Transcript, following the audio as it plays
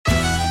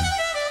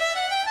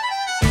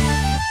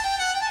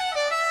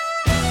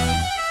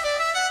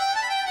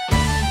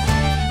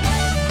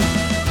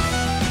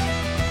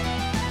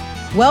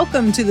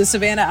Welcome to the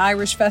Savannah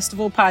Irish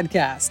Festival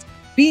podcast.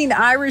 Being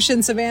Irish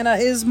in Savannah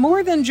is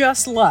more than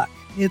just luck.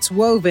 It's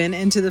woven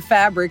into the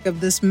fabric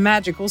of this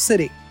magical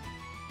city.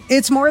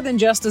 It's more than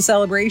just a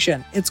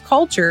celebration. It's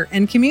culture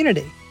and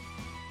community.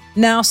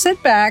 Now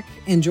sit back,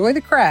 enjoy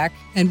the crack,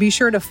 and be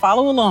sure to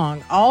follow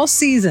along all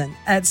season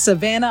at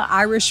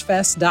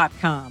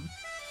SavannahIrishFest.com.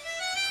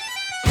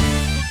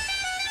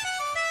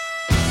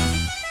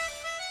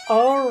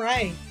 All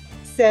right.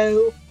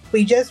 So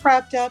we just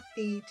wrapped up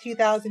the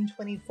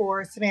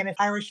 2024 Savannah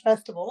Irish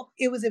Festival.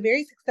 It was a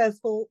very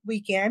successful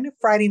weekend.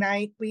 Friday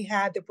night, we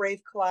had the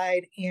Brave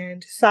Collide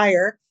and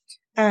Sire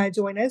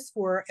join us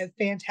for a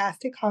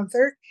fantastic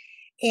concert.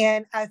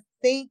 And I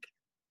think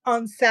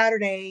on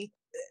Saturday,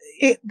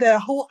 the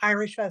whole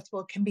Irish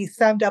Festival can be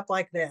summed up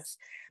like this.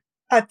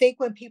 I think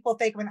when people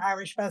think of an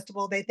Irish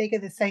Festival, they think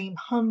of the same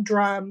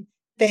humdrum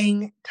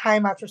thing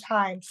time after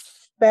time.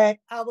 But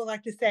I would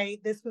like to say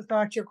this was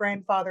not your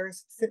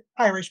grandfather's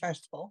Irish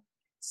Festival.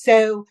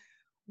 So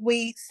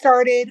we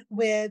started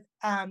with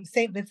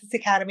St. Vincent's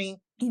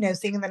Academy,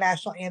 singing the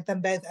national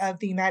anthem, both of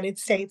the United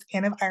States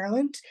and of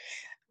Ireland.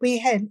 We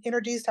had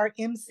introduced our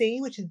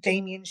MC, which is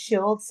Damien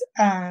Shields,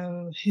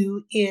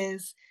 who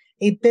is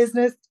a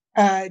business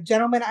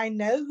gentleman I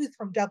know who's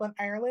from Dublin,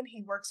 Ireland.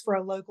 He works for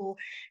a local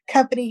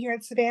company here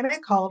in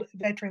Savannah called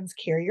Veterans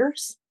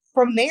Carriers.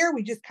 From there,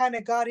 we just kind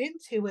of got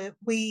into it.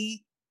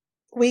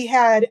 We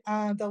had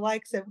the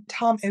likes of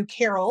Tom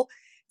O'Carroll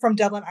from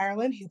Dublin,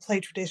 Ireland, who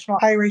played traditional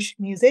Irish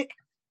music.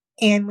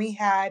 And we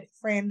had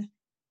Fran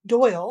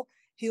Doyle,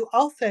 who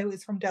also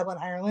is from Dublin,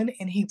 Ireland,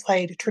 and he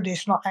played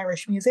traditional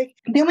Irish music.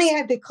 Then we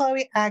had the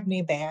Chloe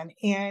Agnew Band.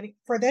 And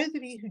for those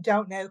of you who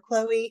don't know,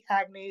 Chloe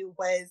Agnew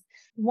was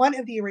one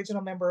of the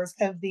original members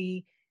of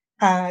the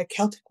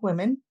Celtic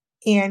Women.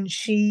 And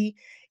she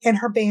and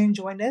her band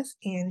joined us,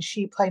 and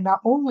she played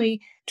not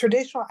only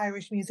traditional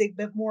Irish music,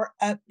 but more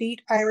upbeat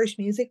Irish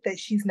music that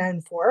she's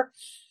known for.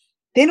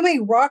 Then we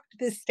rocked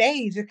the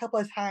stage a couple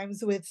of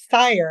times with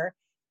Sire.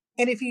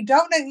 And if you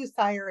don't know who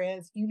Sire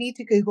is, you need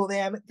to Google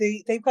them.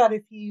 They've got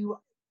a few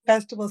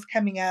festivals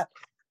coming up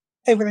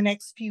over the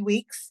next few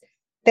weeks.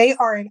 They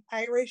are an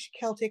Irish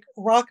Celtic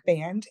rock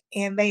band,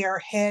 and they are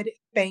head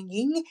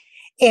banging.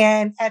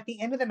 And at the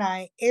end of the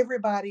night,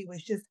 everybody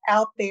was just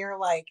out there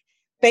like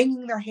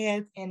banging their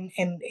heads and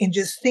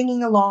just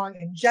singing along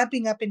and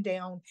jumping up and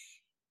down.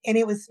 And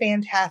it was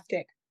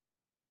fantastic.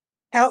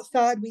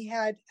 Outside, we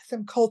had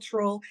some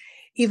cultural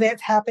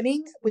events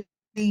happening.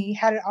 We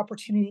had an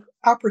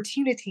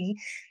opportunity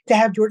to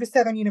have Georgia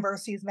Southern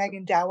University's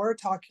Megan Dower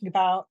talking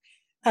about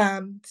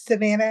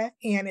Savannah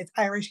and its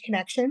Irish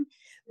connection.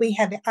 We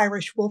had the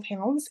Irish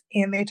Wolfhounds,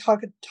 and they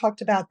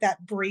talked about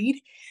that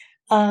breed.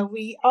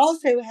 We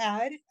also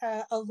had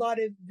a lot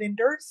of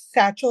vendors.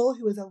 Satchel,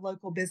 who is a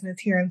local business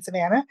here in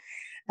Savannah.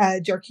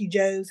 Jerky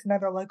Joe's,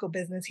 another local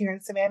business here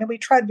in Savannah. We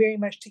tried very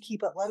much to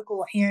keep it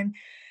local. And,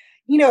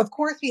 of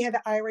course, we had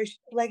the Irish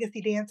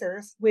Legacy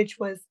Dancers, which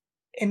was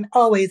and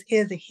always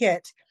is a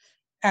hit.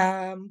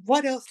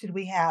 What else did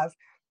we have?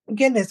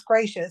 Goodness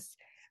gracious.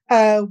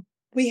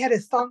 We had a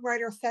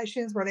songwriter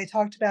sessions where they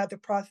talked about the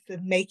process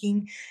of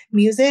making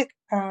music.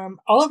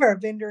 All of our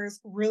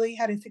vendors really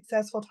had a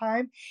successful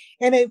time.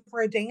 And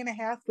for a day and a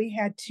half, we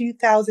had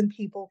 2,000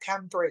 people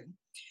come through.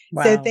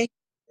 Wow. So thank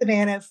you,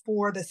 Savannah,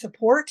 for the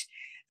support.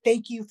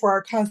 Thank you for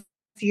our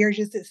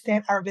concierges that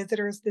sent our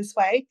visitors this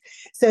way.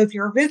 So if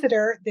you're a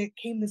visitor that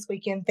came this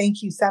weekend,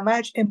 thank you so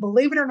much. And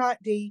believe it or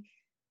not, Dee,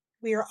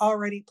 we are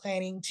already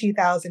planning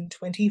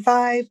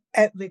 2025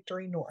 at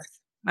Victory North.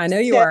 I know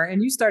you are.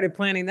 And you started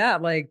planning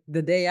that like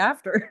the day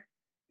after.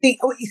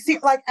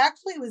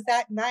 Actually it was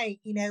that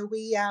night, I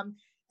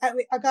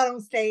got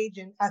on stage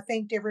and I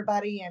thanked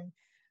everybody and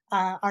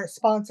our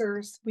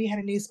sponsors. We had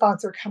a new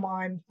sponsor come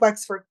on,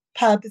 Wexford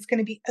Pub. It's going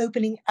to be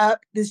opening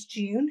up this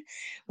June.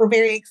 We're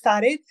very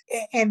excited.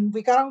 And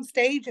we got on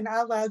stage and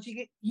I allowed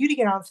you to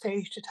get on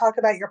stage to talk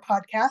about your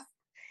podcast.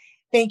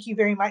 Thank you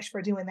very much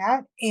for doing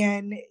that.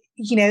 And,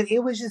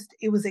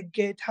 it was a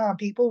good time.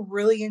 People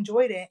really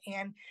enjoyed it.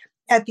 And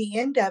at the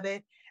end of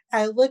it,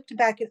 I looked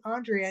back at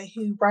Andrea,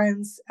 who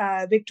runs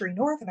Victory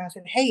North, and I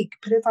said, hey,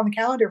 put it on the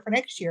calendar for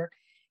next year.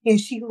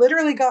 And she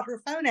literally got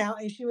her phone out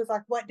and she was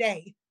like, what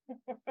day?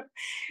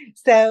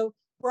 So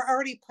we're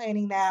already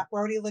planning that. We're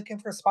already looking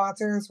for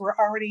sponsors. We're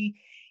already,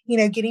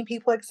 getting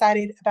people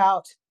excited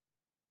about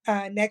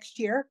next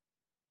year.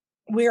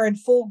 We're in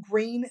full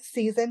green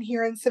season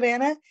here in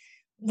Savannah.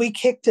 We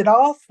kicked it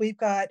off. We've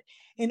got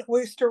an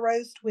oyster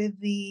roast with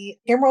the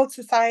Emerald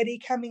Society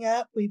coming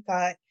up. We've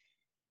got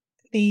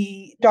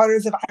the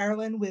Daughters of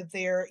Ireland with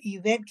their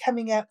event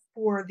coming up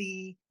for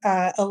the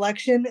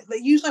election.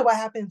 But usually what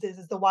happens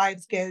is the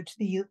wives go to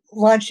the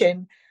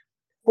luncheon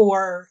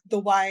for the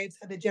wives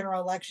of the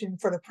general election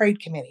for the parade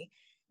committee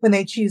when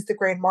they choose the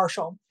grand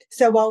marshal.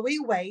 So while we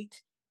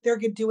wait, they're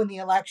doing the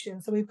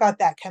election. So we've got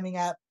that coming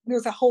up.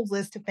 There's a whole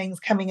list of things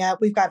coming up.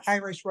 We've got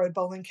Irish road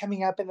bowling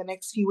coming up in the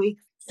next few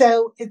weeks.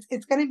 So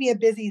it's going to be a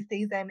busy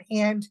season.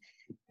 And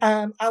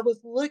I was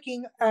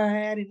looking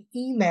at an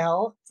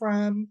email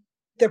from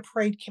the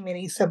parade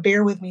committee, so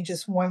bear with me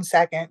just one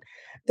second.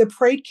 The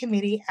parade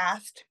committee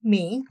asked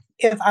me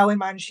if I would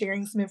mind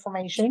sharing some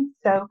information.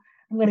 So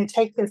I'm going to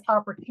take this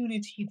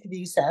opportunity to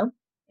do so.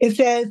 It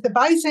says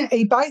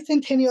a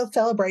bicentennial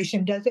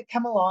celebration doesn't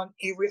come along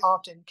every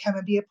often. Come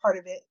and be a part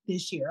of it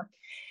this year.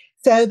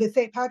 So the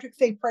St. Patrick's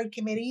Day Parade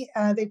Committee,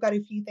 they've got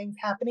a few things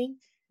happening.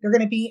 They're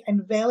going to be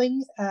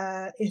unveiling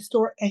a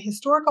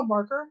historical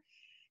marker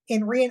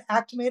in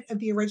reenactment of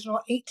the original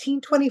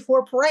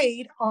 1824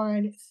 parade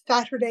on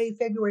Saturday,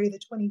 February the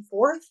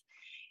 24th,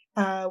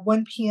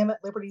 1 p.m.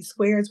 at Liberty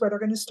Square is where they're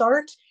going to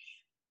start.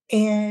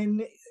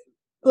 And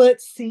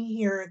let's see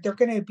here. They're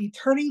going to be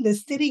turning the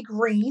city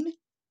green,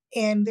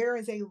 and there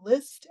is a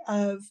list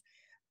of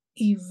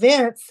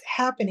events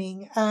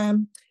happening.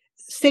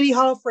 City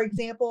Hall, for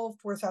example,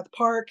 Forsyth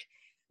Park,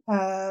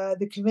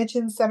 the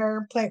Convention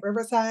Center, Plant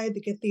Riverside,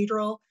 the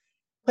Cathedral,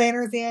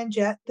 Planners Inn,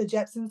 the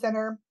Jetson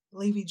Center,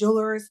 Levy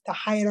Jewelers, the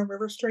Hyatt on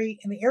River Street,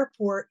 and the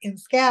airport in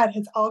SCAD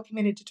has all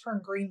committed to turn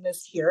green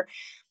this year.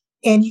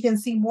 And you can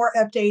see more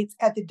updates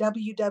at the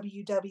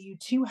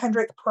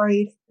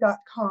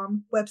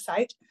www.200thparade.com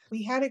website.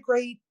 We had a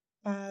great,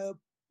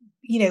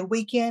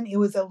 weekend. It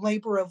was a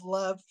labor of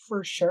love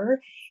for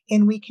sure.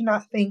 And we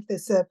cannot thank the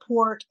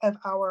support of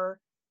our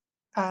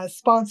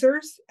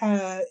sponsors,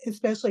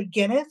 especially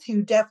Guinness,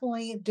 who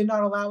definitely did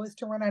not allow us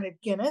to run out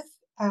of Guinness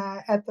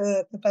at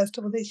the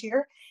festival this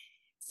year.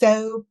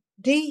 So,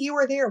 Dee, you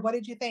were there. What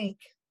did you think?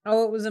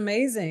 Oh, it was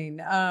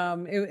amazing.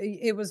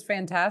 It was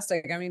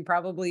fantastic. I mean,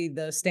 probably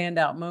the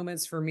standout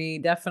moments for me,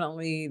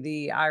 definitely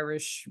the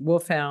Irish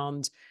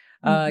Wolfhound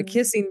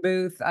kissing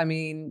booth. I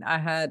mean,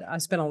 I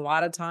spent a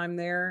lot of time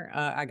there.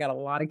 I got a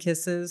lot of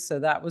kisses, so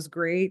that was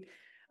great.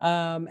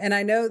 And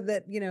I know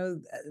that,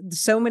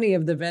 so many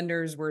of the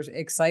vendors were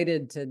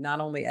excited to not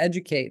only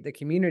educate the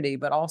community,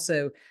 but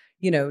also,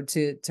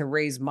 to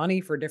raise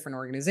money for different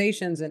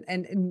organizations.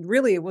 And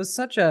really, it was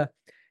such a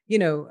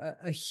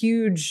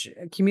huge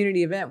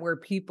community event where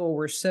people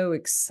were so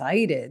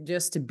excited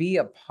just to be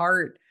a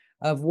part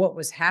of what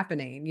was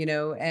happening,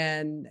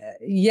 and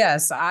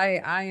yes,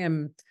 I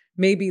am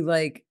maybe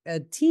like a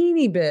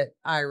teeny bit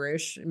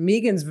Irish.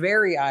 Megan's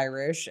very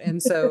Irish. And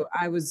so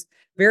I was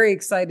very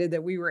excited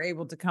that we were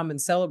able to come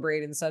and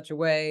celebrate in such a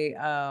way.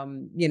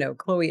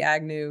 Chloe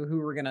Agnew, who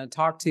we're going to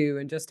talk to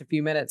in just a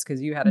few minutes,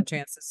 because you had a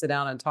chance to sit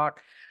down and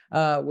talk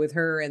with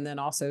her. And then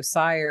also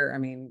Sire. I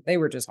mean, they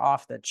were just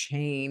off the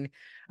chain.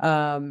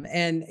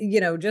 And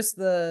just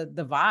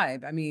the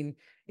vibe. I mean,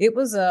 it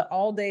was an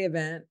all-day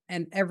event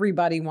and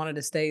everybody wanted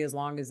to stay as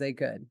long as they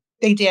could.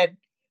 They did.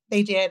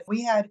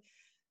 We had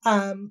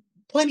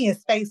plenty of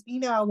space.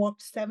 I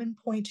walked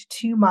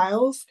 7.2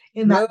 miles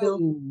in that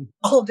building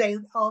all day.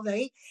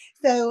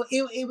 So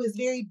it was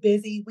very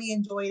busy. We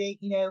enjoyed it.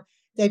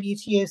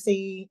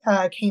 WTOC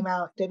came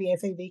out,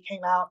 WSAV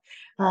came out.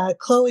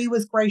 Chloe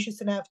was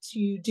gracious enough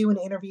to do an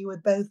interview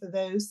with both of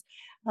those.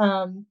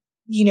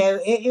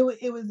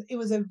 It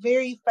was a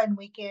very fun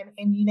weekend,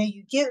 and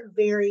you get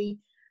very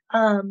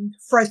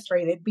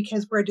frustrated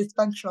because we're a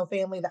dysfunctional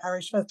family, the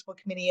Irish Festival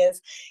Committee is,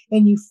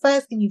 and you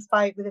fuss and you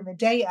fight within the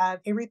day of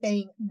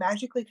everything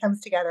magically comes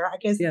together. I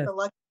guess it's the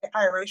luck of the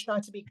Irish,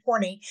 not to be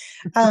corny,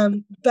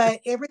 but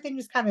everything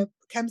just kind of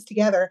comes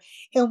together.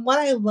 And what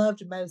I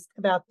loved most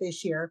about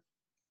this year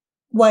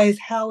was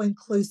how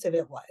inclusive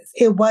it was.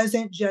 It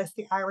wasn't just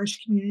the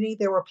Irish community.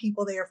 There were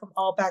people there from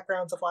all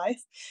backgrounds of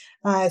life.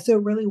 So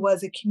it really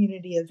was a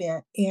community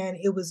event. And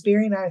it was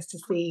very nice to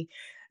see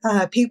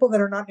people that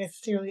are not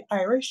necessarily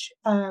Irish,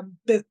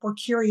 but were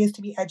curious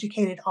to be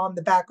educated on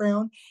the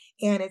background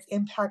and its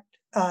impact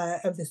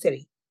of the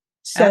city.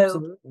 So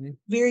absolutely.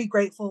 Very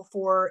grateful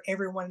for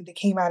everyone that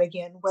came out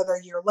again, whether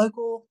you're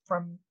local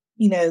from,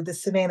 the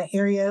Savannah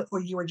area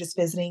or you were just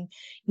visiting.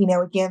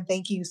 Again,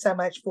 thank you so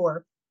much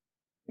for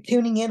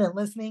tuning in and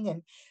listening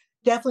and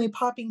definitely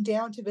popping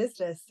down to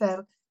visit us.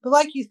 So, but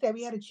like you said,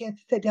 we had a chance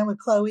to sit down with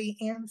Chloe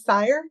and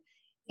Sire,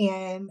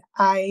 and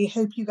I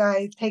hope you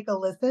guys take a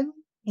listen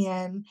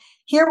and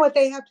hear what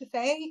they have to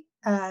say.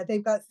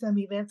 They've got some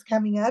events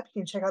coming up.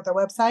 You can check out their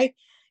website,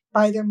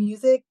 buy their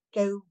music,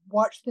 go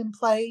watch them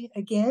play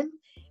again,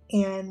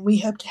 and we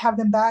hope to have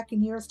them back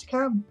in years to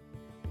come.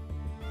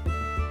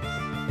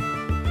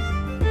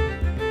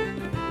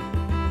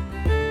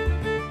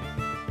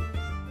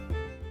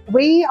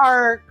 We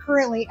are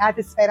currently at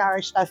the Savannah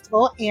Irish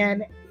Festival,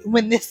 and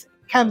when this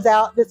comes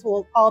out, this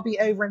will all be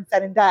over and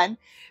said and done.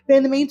 But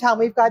in the meantime,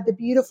 we've got the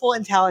beautiful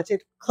and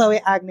talented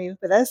Chloe Agnew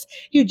with us,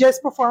 who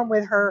just performed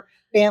with her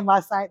band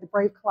last night, the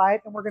Brave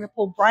Collide, and we're going to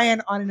pull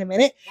Brian on in a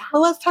minute.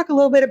 Well, let's talk a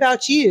little bit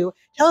about you.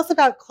 Tell us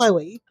about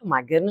Chloe. Oh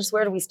my goodness,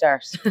 where do we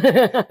start?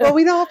 Well,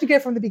 we don't have to go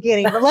from the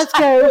beginning, but let's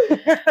go.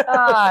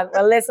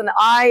 Well, listen,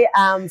 I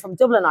am from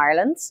Dublin,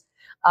 Ireland.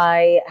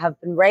 I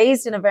have been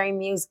raised in a very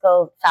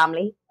musical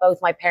family. Both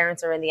my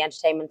parents are in the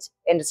entertainment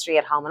industry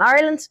at home in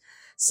Ireland.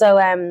 So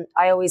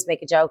I always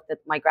make a joke that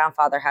my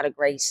grandfather had a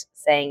great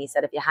saying. He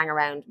said, if you hang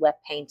around wet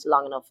paint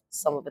long enough,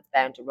 some of it's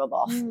bound to rub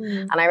off.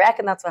 And I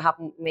reckon that's what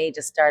happened with me,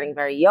 just starting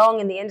very young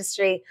in the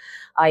industry.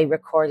 I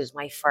recorded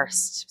my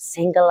first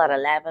single at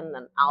 11,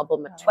 an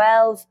album at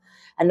 12,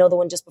 another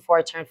one just before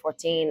I turned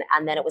 14.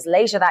 And then it was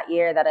later that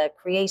year that a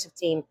creative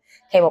team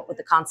came up with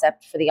the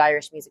concept for the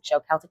Irish music show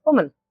Celtic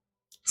Woman.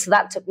 So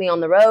that took me on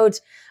the road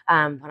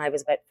when I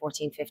was about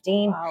 14,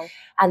 15. Wow.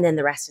 And then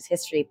the rest is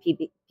history.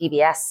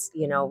 PBS,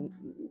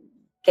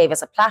 gave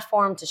us a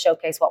platform to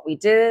showcase what we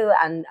do,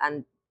 and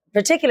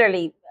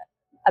particularly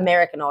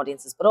American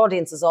audiences, but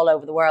audiences all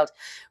over the world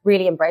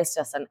really embraced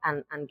us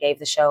and gave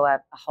the show a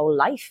whole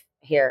life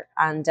here.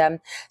 And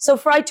so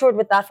I toured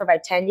with that for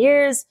about 10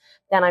 years.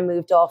 Then I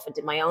moved off and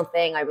did my own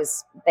thing. I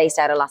was based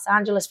out of Los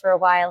Angeles for a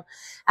while.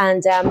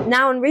 And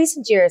now in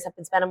recent years, I've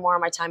been spending more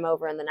of my time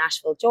over in the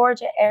Nashville,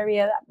 Georgia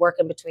area,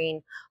 working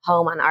between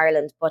home and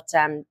Ireland. But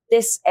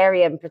this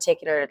area in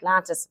particular,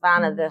 Atlanta,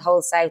 Savannah, the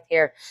whole South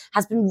here,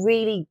 has been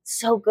really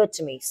so good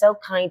to me, so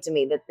kind to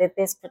me, that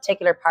this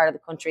particular part of the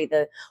country,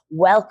 the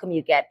welcome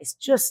you get is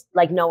just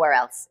like nowhere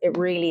else. It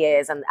really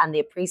is. And the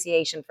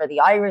appreciation for the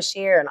Irish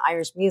here and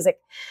Irish music.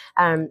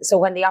 So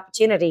when the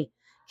opportunity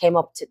came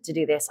up to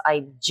do this,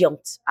 I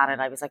jumped at it.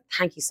 I was like,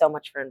 thank you so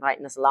much for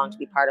inviting us along to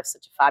be part of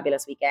such a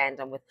fabulous weekend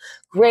and with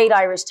great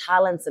Irish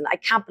talents. And I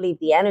can't believe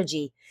the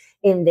energy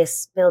in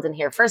this building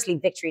here. Firstly,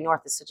 Victory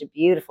North is such a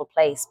beautiful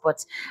place,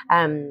 but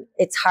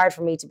it's hard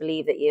for me to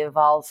believe that you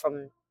evolve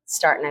from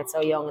starting out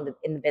so young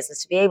in the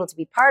business to be able to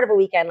be part of a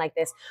weekend like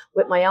this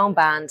with my own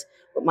band,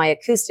 with my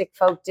acoustic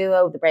folk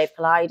duo, the Brave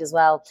Collide as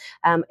well.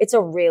 It's a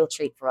real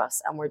treat for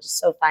us, and we're just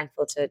so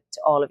thankful to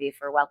all of you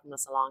for welcoming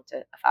us along to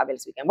a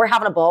fabulous weekend. We're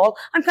having a ball.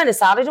 I'm kind of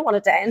sad. I don't want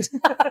it to end.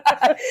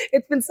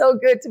 It's been so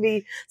good to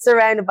be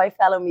surrounded by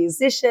fellow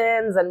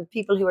musicians and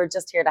people who are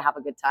just here to have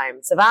a good time.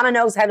 Savannah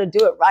knows how to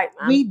do it right,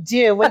 man. We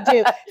do.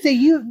 So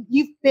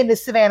you've been to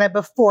Savannah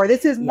before.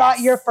 This is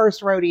not your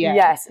first rodeo.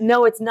 Yes.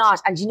 No, it's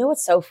not. And you know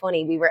what's so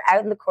funny? We were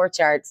out in the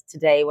courtyard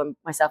today when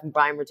myself and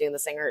Brian were doing the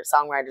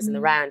singer-songwriters in the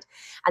round,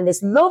 and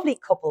this lovely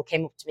couple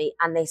came up to me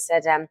and they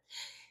said, I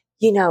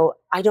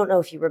don't know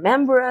if you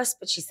remember us,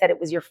 but she said it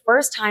was your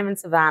first time in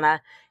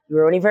Savannah. You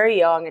were only very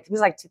young. It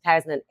was like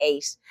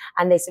 2008.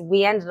 And they said,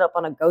 we ended up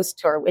on a ghost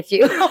tour with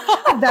you.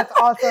 That's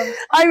awesome.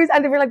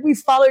 And they were like, we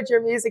followed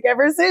your music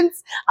ever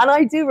since. And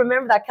I do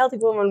remember that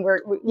Celtic Woman,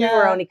 we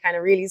were only kind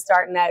of really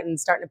starting out and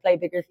starting to play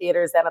bigger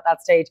theatres then at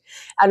that stage.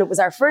 And it was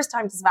our first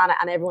time to Savannah,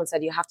 and everyone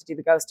said, you have to do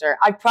the ghost tour.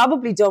 I've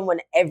probably done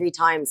one every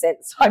time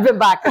since I've been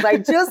back, because I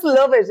just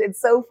love it.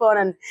 It's so fun,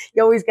 and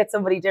you always get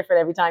somebody different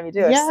every time you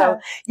do it. So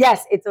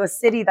yes, it's a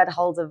city that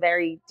holds a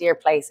very dear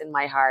place in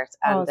my heart,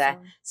 and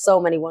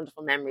so many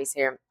wonderful memories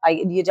here.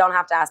 You don't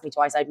have to ask me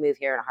twice. I'd move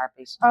here in a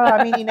heartbeat. Oh,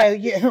 I mean,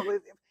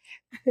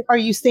 are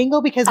you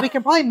single? Because we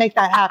can probably make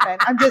that happen.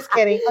 I'm just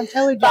kidding. I'm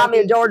totally joking. Find me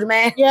a Georgia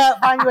man. Yeah,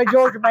 find you a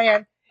Georgia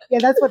man. Yeah,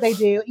 that's what they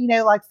do.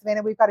 Like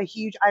Savannah, we've got a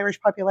huge Irish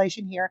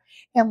population here,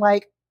 and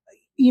like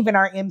even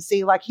our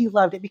MC, like he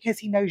loved it because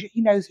he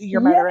knows who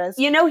your mother is.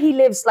 He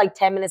lives like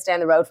 10 minutes down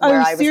the road from where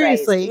I was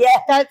seriously? raised. Yeah,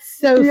 that's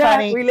so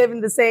funny. We live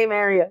in the same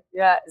area.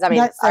 Yeah, I mean,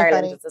 that's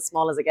Ireland is as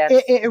small as it gets.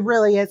 It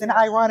really is. And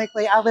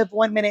ironically, I live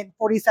 1 minute and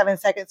 47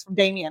 seconds from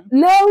Damien.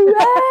 No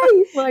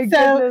way! My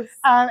goodness.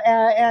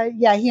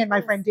 He and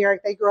my friend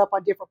Derek, they grew up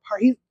on different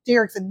parts.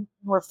 Derek's a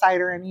North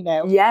Sider, and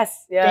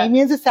yes,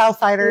 Damien's a South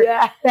Sider.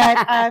 Yeah,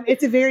 but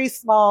it's a very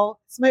small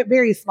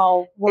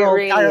world.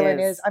 Really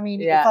Ireland is. I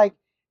mean, it's like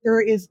there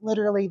is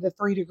literally the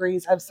 3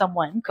 degrees of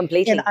someone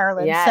completely in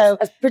Ireland. Yes. So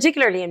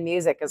particularly in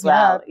music as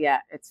well. Yeah,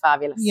 it's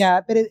fabulous.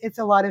 Yeah, but it's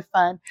a lot of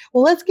fun.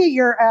 Well, let's get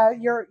your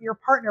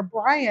partner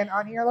Brian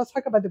on here. Let's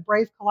talk about the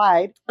Brave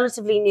Collide.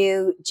 Relatively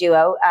new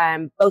duo.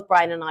 Both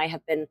Brian and I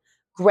have been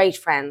great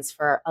friends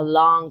for a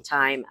long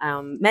time,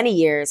 many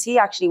years. He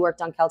actually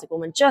worked on Celtic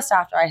Woman just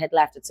after I had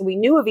left it. So we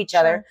knew of each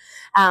other,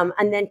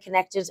 and then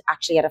connected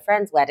actually at a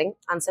friend's wedding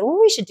and said, well,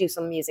 we should do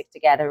some music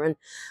together. And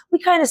we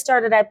kind of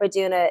started out by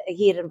doing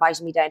he had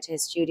invited me down to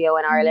his studio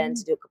in Ireland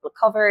to do a couple of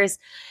covers.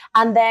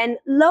 And then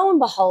lo and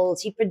behold,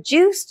 he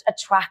produced a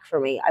track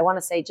for me, I want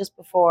to say just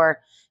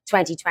before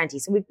 2020.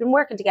 So we've been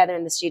working together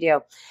in the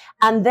studio.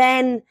 And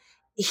then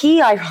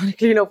he,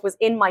 ironically enough, was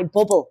in my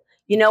bubble.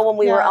 When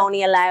we were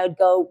only allowed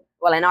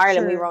in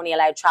Ireland, we were only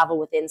allowed travel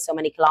within so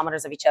many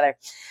kilometers of each other.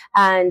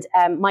 And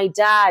my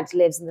dad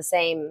lives in the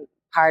same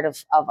part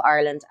of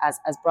Ireland as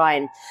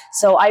Brian.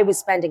 So I was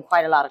spending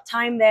quite a lot of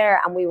time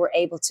there, and we were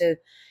able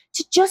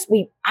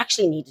we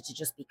actually needed to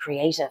just be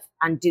creative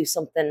and do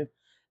something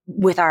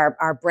with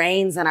our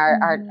brains and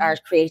our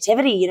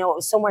creativity. It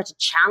was somewhere to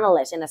channel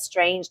it in a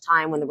strange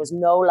time when there was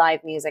no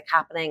live music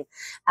happening.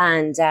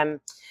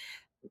 And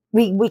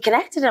we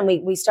connected, and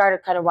we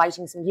started kind of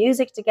writing some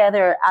music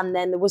together. And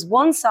then there was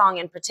one song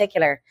in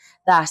particular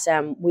that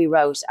we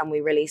wrote, and we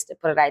released it,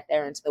 put it out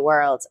there into the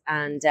world.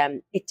 And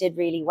it did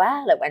really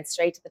well. It went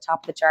straight to the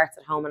top of the charts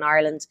at home in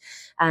Ireland.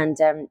 And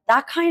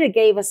that kind of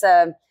gave us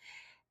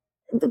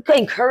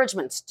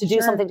encouragement to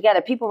do something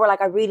together. People were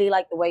like, I really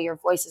like the way your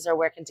voices are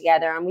working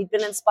together. And we've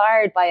been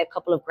inspired by a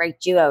couple of great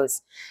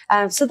duos.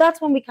 So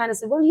that's when we kind of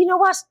said, well, you know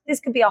what? This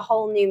could be a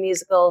whole new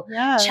musical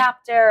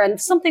chapter and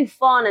something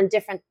fun and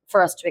different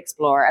for us to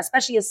explore,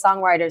 especially as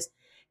songwriters,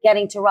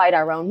 getting to write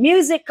our own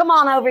music. Come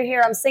on over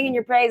here. I'm singing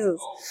your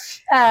praises.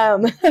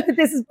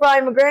 This is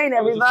Brian McGrain,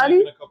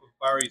 everybody. A cup of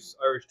Barry's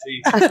Irish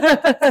tea.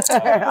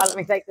 Let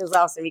me take this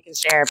off so we can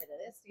share a bit of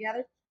this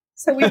together.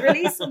 So we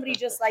released Somebody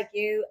Just Like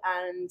You,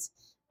 and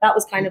that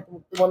was kind of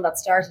the one that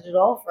started it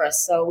all for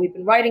us. So we've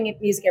been writing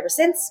music ever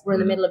since. We're in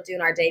the middle of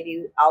doing our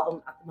debut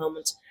album at the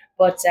moment.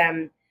 But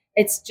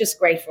it's just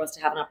great for us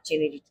to have an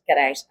opportunity to get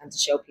out and to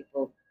show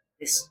people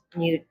this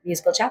new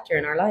musical chapter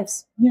in our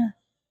lives.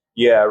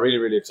 Yeah, really,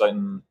 really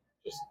exciting.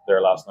 Just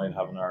there last night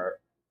having our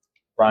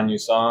brand new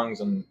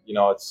songs, and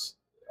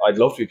I'd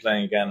love to be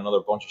playing again another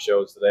bunch of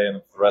shows today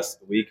and for the rest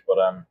of the week. But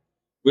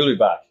we'll be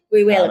back.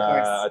 We will, of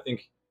course. I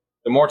think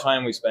the more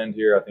time we spend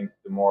here, I think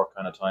the more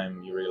kind of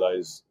time you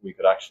realize we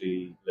could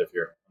actually live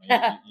here.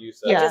 I mean, you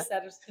said, just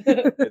said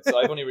it.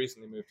 I've only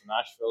recently moved to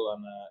Nashville,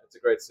 and it's a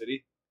great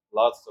city.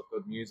 Lots of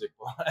good music,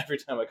 but every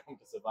time I come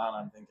to Savannah,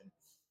 I'm thinking,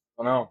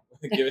 oh no,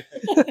 give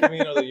me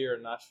another year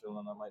in Nashville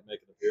and I might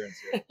make an appearance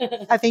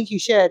here. I think you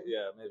should.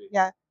 Yeah, maybe.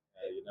 Yeah.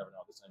 You never know,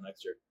 this time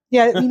next year.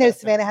 Yeah,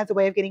 Savannah has a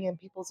way of getting in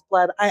people's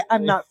blood.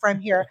 I'm not from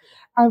here.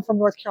 I'm from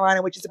North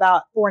Carolina, which is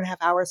about 4.5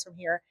 hours from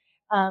here.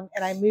 And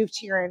I moved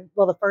here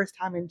the first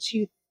time in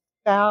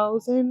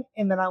 2000,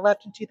 and then I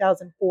left in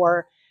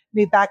 2004,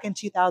 moved back in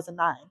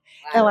 2009.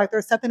 Wow. And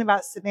there's something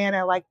about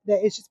Savannah,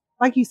 that it's just,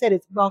 like you said,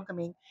 it's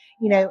welcoming,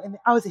 and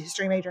I was a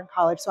history major in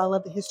college, so I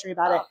love the history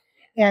about it.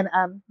 And,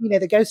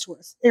 the ghost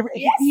tours,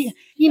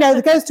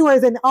 the ghost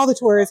tours and all the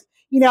tours,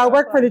 I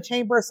work for the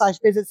chamber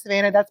 / Visit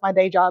Savannah. That's my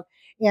day job.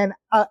 And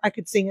I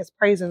could sing its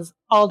praises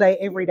all day,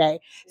 every day.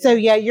 So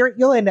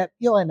you'll end up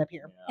here.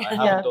 Yeah, I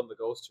haven't done the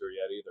ghost tour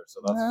yet either.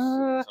 So that's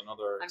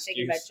another I'm excuse.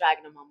 thinking about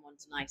dragging them on one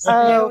tonight.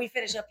 So we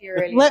finish up here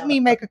early. Let me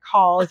make a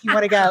call if you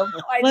want to go.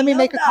 Let me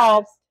make a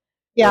call.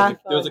 Yeah.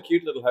 There was a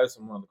cute little house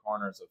in one of the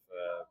corners of,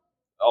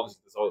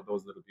 obviously there's all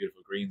those little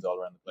beautiful greens all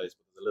around the place,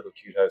 but there's a little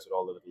cute house with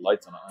all the little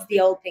lights on it. It's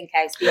the old pink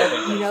house. You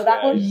know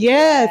that one?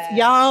 Yes,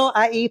 y'all.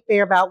 I eat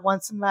there about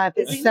once a month.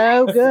 It's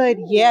so good.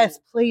 Yes,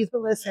 please.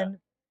 But listen,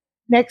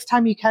 next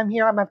time you come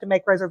here, I'm gonna have to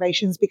make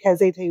reservations because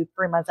they do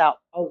 3 months out.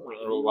 Oh my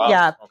God. Wow.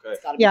 Yeah. Okay.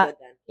 It's gotta be good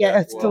then. Yeah,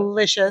 it's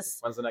delicious.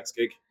 When's the next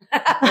gig?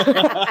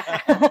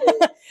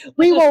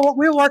 We'll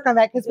work on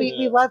that because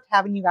we loved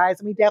having you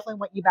guys, and we definitely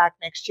want you back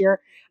next year.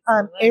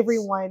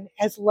 Everyone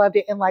has loved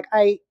it, and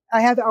I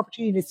had the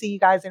opportunity to see you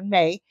guys in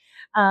May.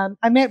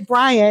 I met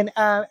Brian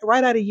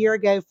right out a year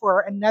ago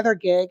for another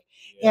gig,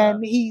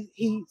 and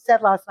he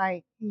said last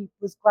night he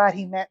was glad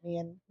he met me,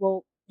 and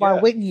why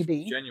wouldn't you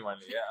be?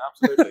 Genuinely, yeah,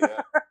 absolutely,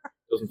 yeah.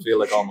 Doesn't feel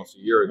like almost a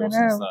year ago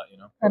since that,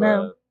 I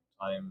know.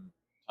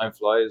 Time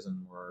flies,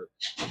 and we're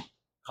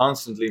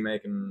constantly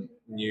making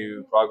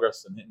new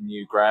progress and hitting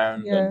new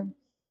ground. Yeah. And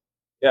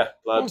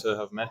glad to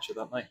have met you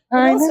that night.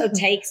 It also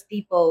takes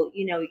people,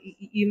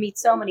 you meet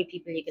so many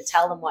people, you can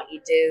tell them what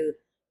you do,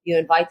 you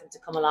invite them to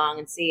come along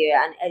and see you,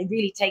 and it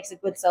really takes a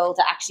good soul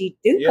to actually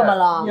come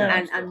along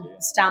and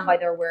stand by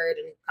their word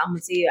and come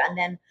and see you. And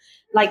then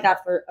like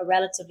that, for a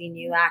relatively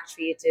new act,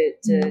 for you to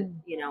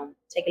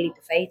take a leap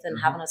of faith and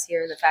having us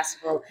here in the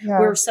festival,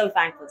 we're so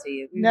thankful to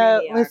you. We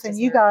really listen,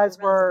 you guys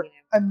were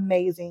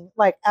amazing,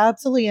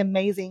 absolutely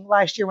amazing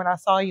last year when I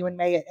saw you in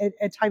May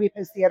at Tybee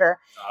Post Theater.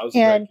 That was a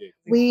great gig.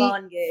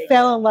 We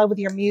fell in love with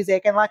your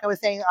music, and like I was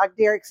saying,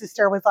 Derek's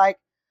sister was like,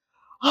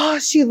 oh,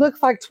 she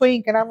looks like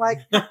Twink. And I'm like,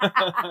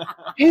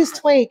 who's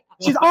Twink?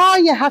 She's,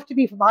 you have to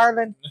be from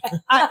Ireland.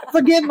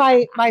 Forgive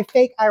my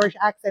fake Irish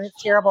accent.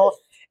 It's terrible.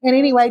 And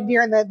anyway,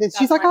 during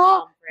she's like,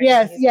 oh,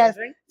 yes.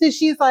 So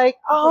she's like,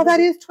 oh, that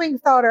is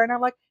Twink's daughter. And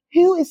I'm like,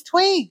 who is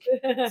Twink?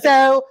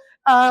 So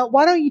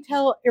why don't you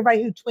tell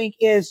everybody who Twink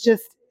is?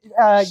 Just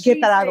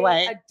get that out of the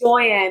way. A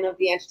doyen of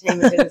the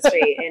entertainment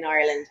industry in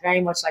Ireland,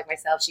 very much like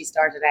myself. She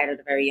started out at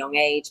a very young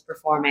age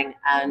performing,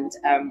 and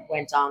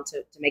went on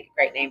to make a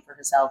great name for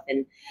herself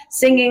in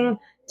singing,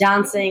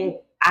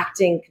 dancing,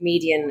 acting,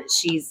 comedian.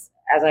 She's,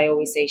 as I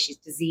always say, she's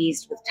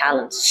diseased with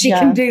talent. She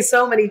can do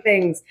so many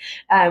things,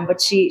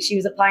 but she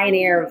was a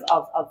pioneer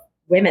of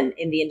women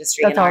in the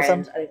industry in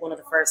Ireland. I think one of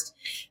the first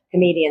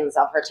comedians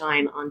of her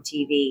time on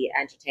TV,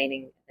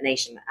 entertaining the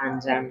nation.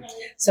 And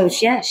so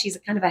she's a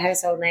kind of a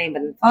household name,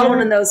 and following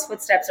in those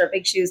footsteps are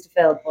big shoes to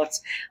fill, but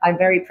I'm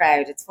very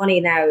proud. It's funny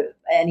now,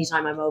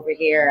 anytime I'm over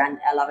here, and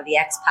a lot of the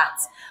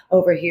expats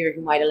over here who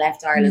might have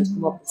left Ireland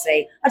come up and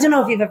say, I don't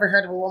know if you've ever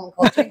heard of a woman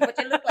called Twink, but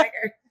you look like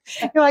her.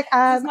 You're like,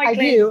 I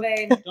do.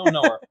 Don't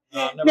know her.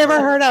 No,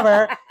 never heard of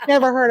her.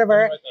 Never heard of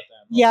her.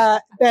 Yeah,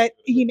 but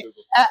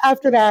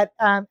after that,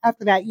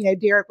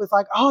 Derek was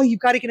like, "Oh, you've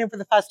got to get in for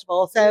the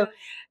festival." So,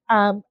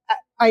 I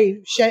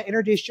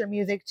introduced your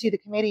music to the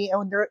committee,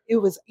 and it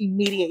was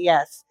immediate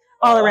yes,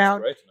 all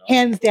around,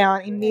 hands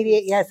down,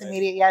 immediate yes.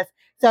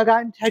 So I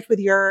got in touch with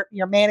your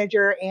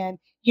manager, and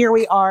here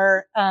we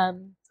are.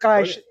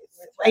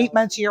 8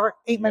 months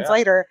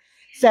later,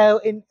 So,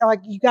 and like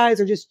you guys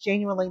are just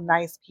genuinely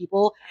nice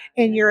people,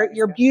 and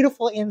you're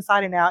beautiful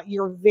inside and out.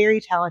 You're very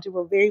talented.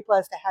 We're very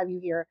blessed to have you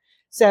here.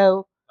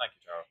 So, Thank you,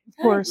 Charles. of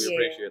course, We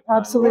appreciate the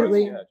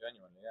absolutely. Yeah,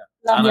 genuinely, yeah.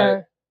 Love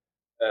And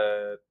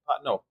Yeah.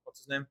 no, what's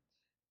his name?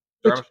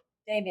 Which-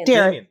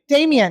 Dermot.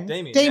 Damien.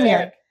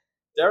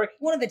 Derek?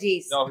 One of the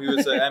D's. No, he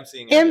was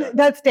emceeing earlier.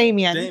 That's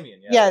Damien. Damien,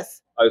 yeah.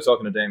 Yes. I was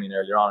talking to Damien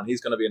earlier on, and he's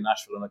going to be in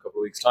Nashville in a couple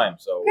of weeks' time.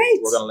 So Great.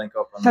 we're going to link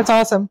up. And That's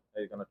awesome.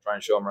 he's going to try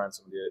and show him around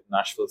some of the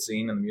Nashville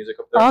scene and the music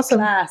up there. Awesome.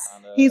 Class.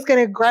 And, He's going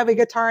to grab a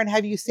guitar and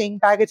have you sing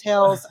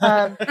Bagatelles.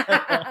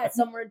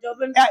 Somewhere in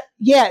Dublin.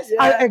 Yes,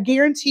 Yeah. I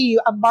guarantee you,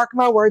 mark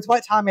my words,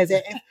 what time is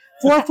it?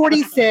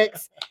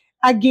 4:46.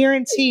 I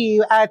guarantee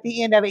you at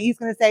the end of it, he's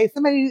going to say,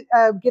 somebody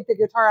get the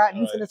guitar out, and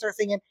he's Right. going to start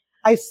singing.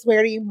 I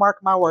swear to you, mark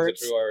my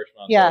words. He's a true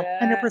Irishman. Yeah,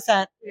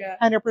 100%. Yeah.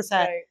 100%.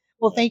 Right.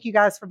 Well, thank you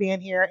guys for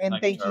being here, and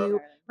Thank you, thank you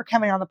Tara. for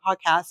coming on the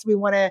podcast. We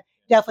want to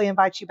definitely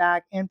invite you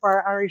back. And for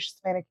our Irish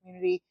Savannah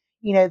community,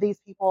 these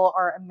people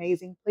are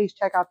amazing. Please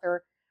check out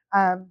their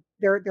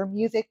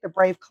music,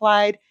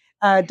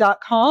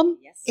 thebravecollide.com,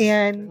 Yes.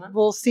 and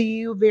we'll see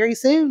you very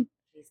soon.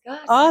 Please, God.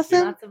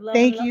 Awesome. Lots of love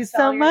Thank and you love to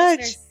all so your much.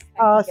 listeners. Thank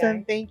you, Awesome.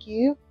 guys. Thank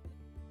you.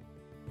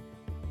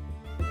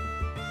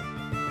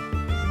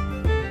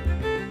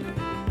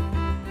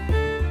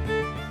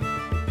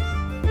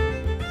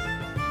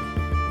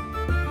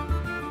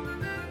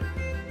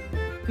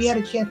 We had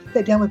a chance to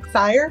sit down with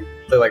Sire.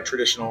 Play like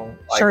traditional,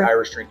 like Sure.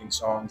 Irish drinking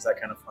songs, that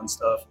kind of fun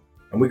stuff.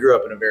 And we grew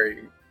up in a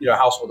very,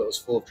 household that was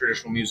full of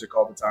traditional music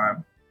all the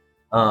time.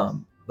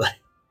 But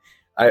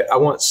I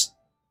was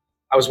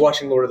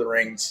watching Lord of the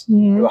Rings,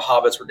 where the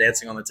hobbits were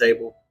dancing on the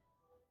table,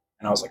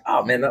 and I was like,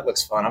 "Oh man, that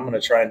looks fun! I'm going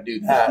to try and do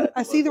that."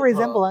 I see the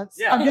resemblance.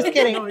 Yeah, I'm just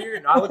kidding.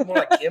 No, I look more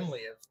like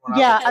Gimli.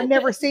 Yeah, I've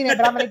never seen it,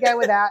 but I'm going to go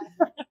with that.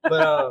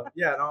 But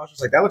yeah, no, I was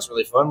just like, that looks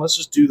really fun. Let's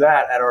just do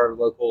that at our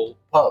local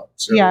pub.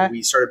 So Yeah.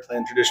 we started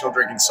playing traditional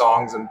drinking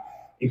songs and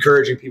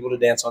encouraging people to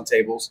dance on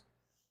tables.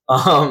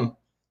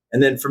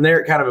 And then from there,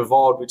 it kind of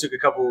evolved. We took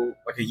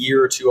a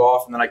year or two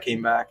off, and then I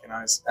came back and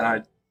I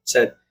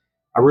said,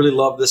 I really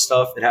love this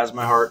stuff. It has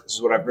my heart. This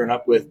is what I've grown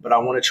up with, but I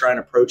want to try and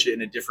approach it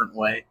in a different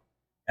way.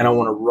 And I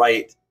want to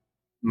write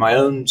my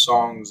own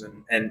songs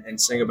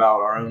and sing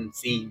about our own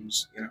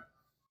themes,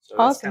 So that's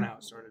Awesome. kind of how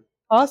it started.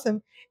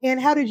 Awesome. And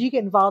how did you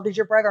get involved? Did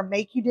your brother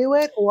make you do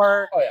it,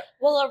 or? Oh yeah.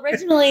 Well,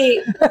 originally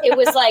it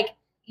was like,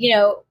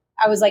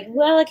 I was like,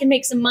 well, I can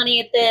make some money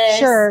at this.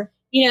 Sure.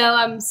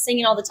 I'm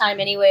singing all the time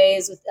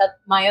anyways with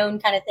my own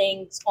kind of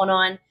things going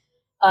on.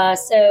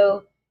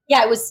 So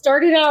yeah, it was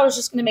started out, I was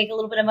just going to make a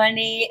little bit of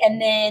money.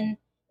 And then,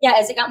 yeah,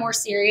 as it got more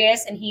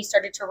serious and he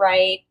started to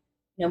write,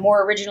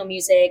 more original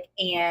music,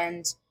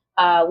 and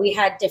we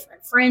had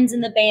different friends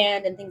in the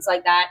band and things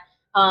like that.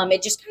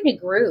 It just kind of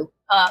grew.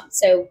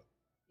 So,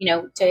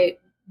 to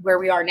where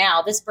we are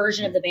now, this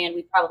version of the band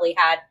we probably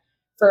had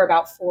for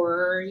about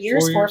 4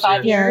 years, 4 or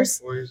 5 yeah. years.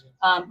 4 years.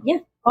 Yeah.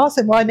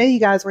 Awesome. Well, I know you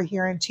guys were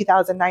here in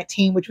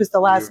 2019, which was the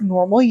last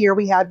normal year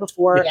we had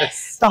before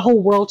Yes. the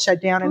whole world shut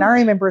down. And I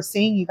remember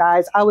seeing you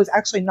guys. I was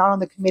actually not on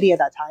the committee at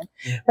that time,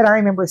 but I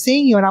remember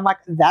seeing you, and I'm like,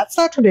 that's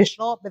not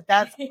traditional, but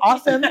that's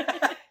awesome.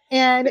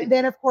 And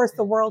then, of course,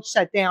 the world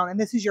shut down, and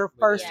this is your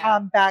first Yeah.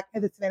 time back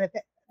at the Savannah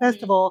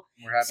Festival.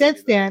 We're happy to Since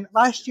do that. then,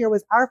 last year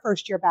was our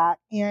first year back,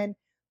 and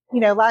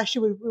last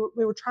year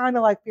we were trying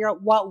to figure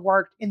out what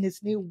worked in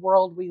this new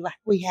world we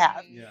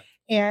have. Yeah.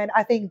 And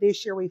I think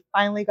this year we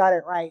finally got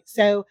it right.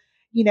 So,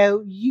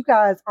 you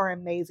guys are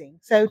amazing.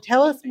 So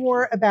tell us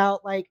more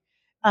about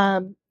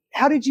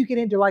how did you get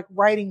into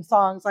writing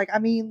songs? I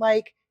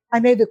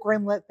know the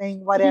Grimlet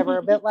thing,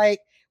 whatever, but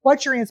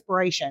what's your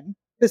inspiration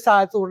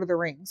besides Lord of the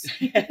Rings?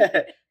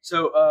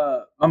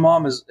 So my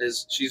mom is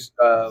she's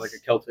like a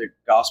Celtic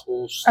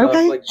gospel stuff.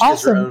 Okay, Like she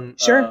has her awesome. own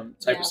Sure. type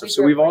Yeah, of stuff. we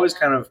So grew we've up always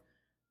like kind of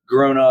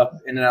grown up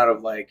in and out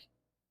of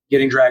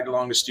getting dragged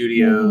along to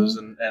studios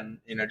and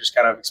just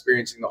kind of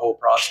experiencing the whole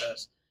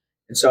process.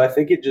 And so I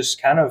think it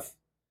just kind of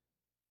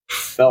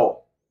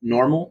felt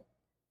normal,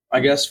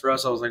 I guess, for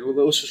us. I was like, well,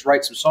 let's just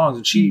write some songs.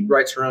 And she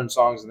writes her own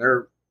songs, and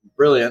they're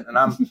brilliant. And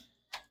I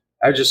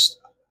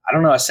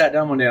don't know. I sat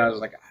down one day and I was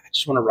like, I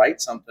just want to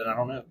write something. I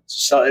don't know.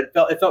 So it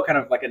felt kind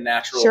of like a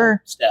natural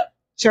step.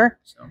 Sure.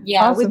 So.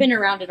 Yeah, Awesome. we've been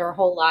around it our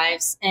whole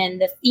lives. And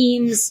the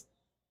themes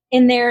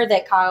in there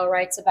that Kyle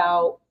writes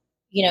about,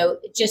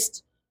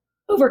 just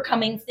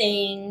overcoming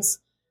things,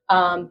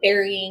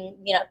 carrying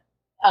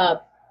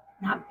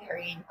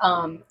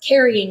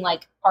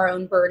our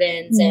own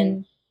burdens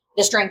and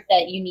the strength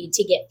that you need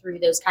to get through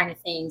those kind of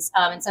things.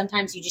 And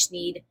sometimes you just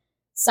need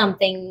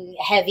something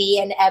heavy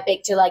and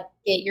epic to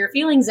get your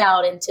feelings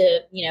out and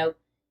to,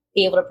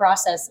 be able to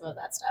process some of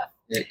that stuff.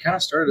 It kind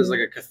of started as like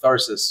a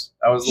catharsis.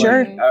 I was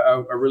Sure.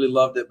 I really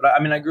loved it. But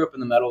I grew up in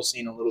the metal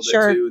scene a little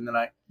Sure. bit too. And then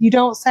You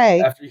don't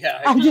say.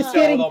 I'm just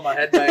kidding. with all my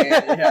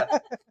headbanging. Yeah.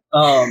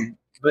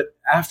 But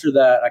after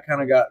that, I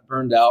kind of got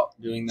burned out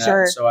doing that.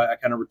 Sure. So I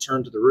kind of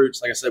returned to the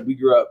roots. Like I said, we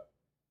grew up,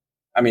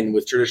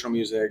 with traditional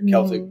music,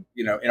 Celtic,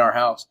 in our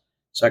house.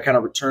 So I kind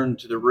of returned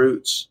to the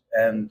roots,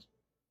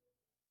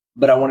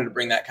 but I wanted to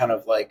bring that kind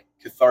of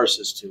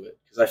catharsis to it,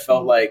 because I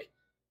felt like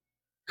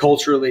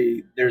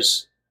culturally,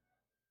 there's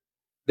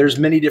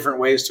many different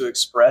ways to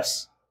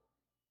express,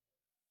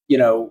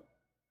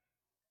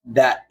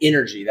 that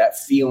energy, that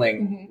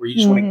feeling where you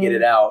just want to get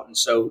it out. And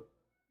so,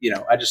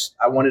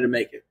 I wanted to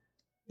make it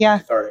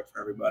cathartic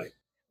for everybody.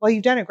 Well,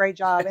 you've done a great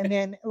job. And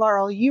then,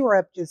 Laurel, you were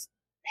up just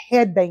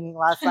headbanging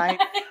last night.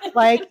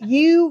 Like,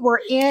 you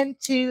were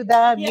into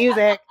the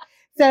music.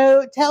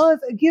 So tell us,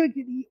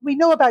 we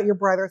know about your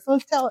brother. So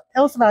let's tell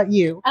us about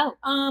you. Oh,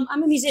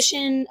 I'm a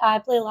musician. I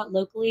play a lot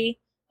locally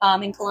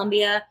in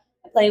Columbia.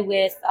 I play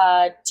with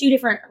 2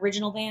 different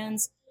original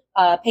bands.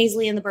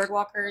 Paisley and the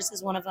Birdwalkers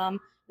is one of them,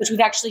 which we've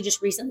actually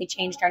just recently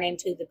changed our name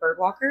to the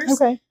Birdwalkers.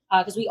 Okay.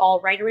 Because we all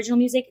write original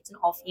music. It's an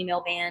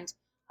all-female band.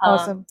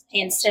 Awesome.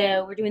 And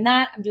so we're doing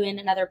that. I'm doing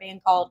another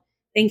band called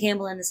Ben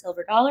Campbell and the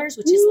Silver Dollars,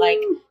 which is like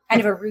kind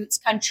of a roots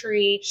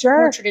country,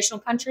 more traditional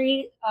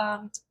country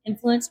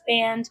influenced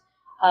band,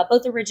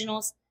 both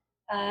originals.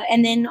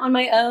 And then on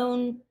my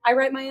own, I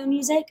write my own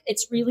music.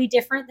 It's really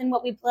different than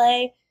what we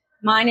play.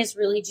 Mine is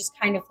really just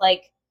kind of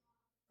like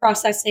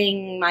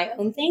processing my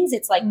own things.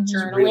 It's like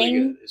journaling.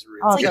 Really It's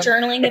like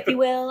journaling, if you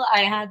will.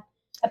 I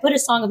put a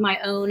song of my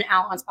own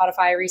out on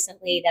Spotify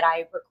recently that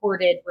I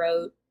recorded,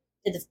 wrote,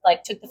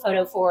 took the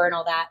photo for and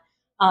all that,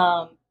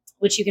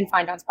 which you can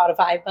find on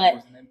Spotify.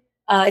 But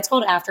it's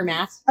called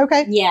Aftermath.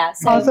 Okay. Yeah.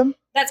 So awesome.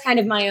 That's kind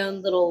of my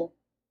own little,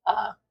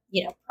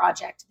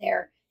 project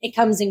there. It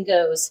comes and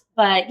goes.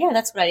 But yeah,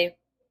 that's what I do.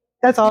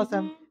 That's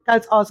awesome.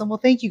 That's awesome. Well,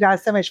 thank you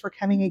guys so much for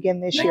coming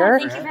again this year.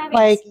 Thank you for having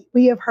us.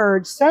 We have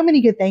heard so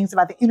many good things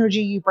about the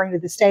energy you bring to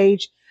the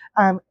stage.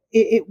 When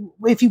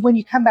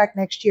you come back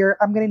next year,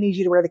 I'm going to need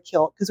you to wear the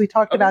kilt because we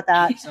talked about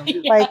that.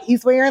 Like,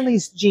 he's wearing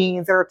these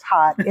jeans that are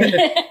tight, and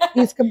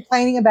he's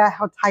complaining about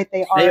how tight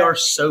they are. They are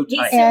so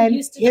tight. And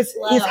his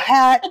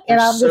hat, and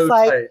I'm just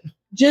like,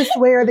 just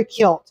wear the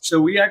kilt.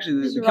 So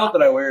the kilt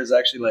that I wear is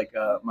actually like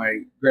my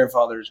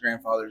grandfather's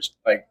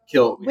like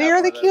kilt.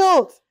 Wear the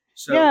kilt.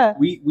 So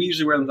we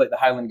usually wear them like the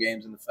Highland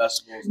Games and the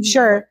festivals. And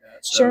sure. Like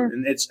that. So,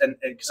 and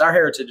because our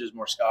heritage is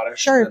more Scottish.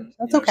 Sure. Than,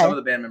 that's okay. Some of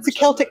the band members. It's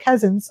Celtic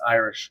cousins.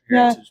 Irish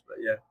heritage, but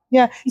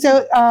yeah.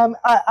 So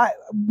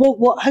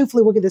we'll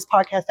hopefully we'll get this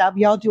podcast out.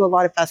 Y'all do a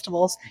lot of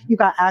festivals. You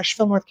got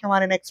Asheville, North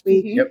Carolina next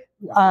week. Yep.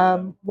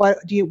 We're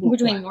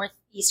doing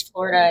Northeast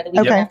Florida the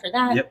week after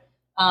that. Yep.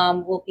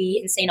 We'll be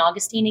in St.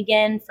 Augustine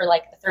again for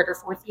like the 3rd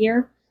or 4th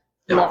year.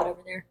 We love it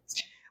over there.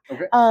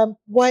 Okay.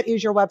 What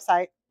is your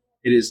website?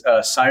 It is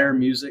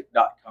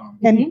siremusic.com.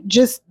 And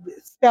just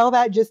spell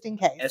that just in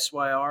case.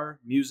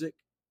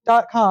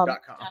 SYRmusic.com.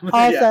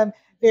 Awesome.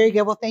 Very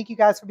good. Well, thank you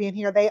guys for being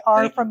here. They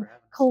are from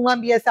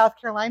Columbia, South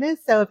Carolina.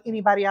 So if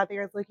anybody out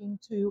there is looking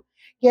to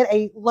get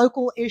a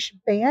local-ish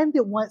band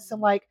that wants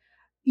some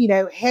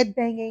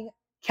headbanging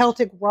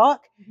Celtic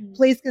rock,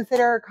 please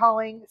consider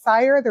calling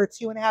Sire. They're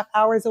 2.5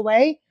 hours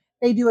away.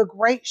 They do a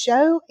great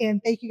show.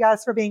 And thank you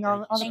guys for being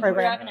on the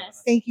program.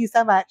 Thank you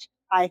so much.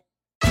 Bye.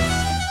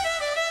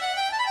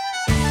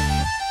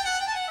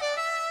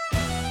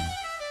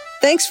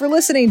 Thanks for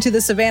listening to the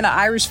Savannah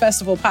Irish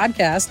Festival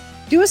podcast.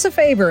 Do us a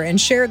favor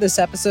and share this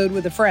episode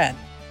with a friend.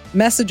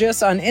 Message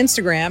us on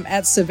Instagram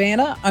at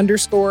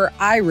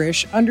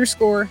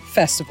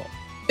Savannah_Irish_festival.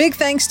 Big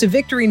thanks to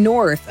Victory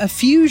North, a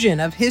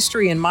fusion of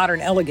history and modern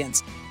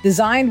elegance,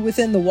 designed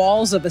within the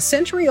walls of a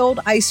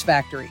century-old ice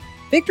factory.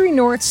 Victory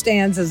North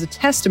stands as a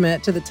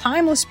testament to the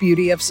timeless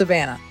beauty of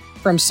Savannah.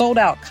 From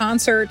sold-out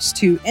concerts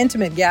to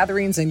intimate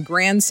gatherings and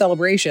grand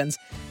celebrations,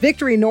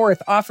 Victory North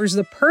offers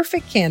the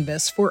perfect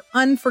canvas for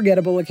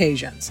unforgettable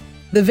occasions.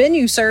 The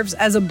venue serves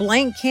as a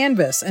blank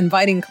canvas,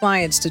 inviting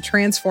clients to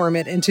transform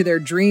it into their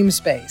dream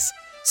space.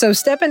 So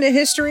step into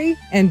history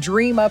and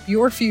dream up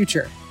your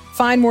future.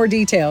 Find more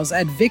details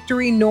at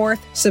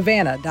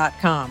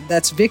victorynorthsavannah.com.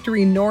 That's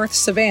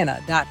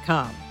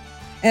victorynorthsavannah.com.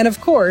 And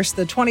of course,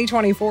 the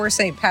 2024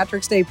 St.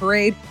 Patrick's Day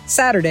Parade,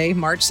 Saturday,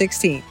 March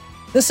 16th.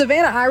 The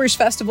Savannah Irish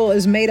Festival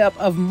is made up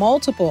of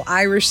multiple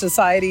Irish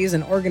societies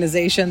and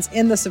organizations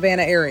in the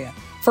Savannah area.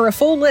 For a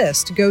full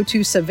list, go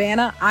to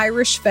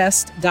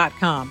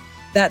SavannahIrishFest.com.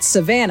 That's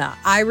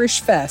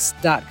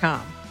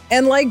SavannahIrishFest.com.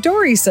 And like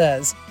Dory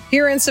says,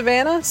 here in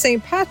Savannah,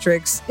 St.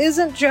 Patrick's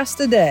isn't just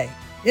a day,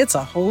 it's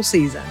a whole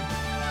season.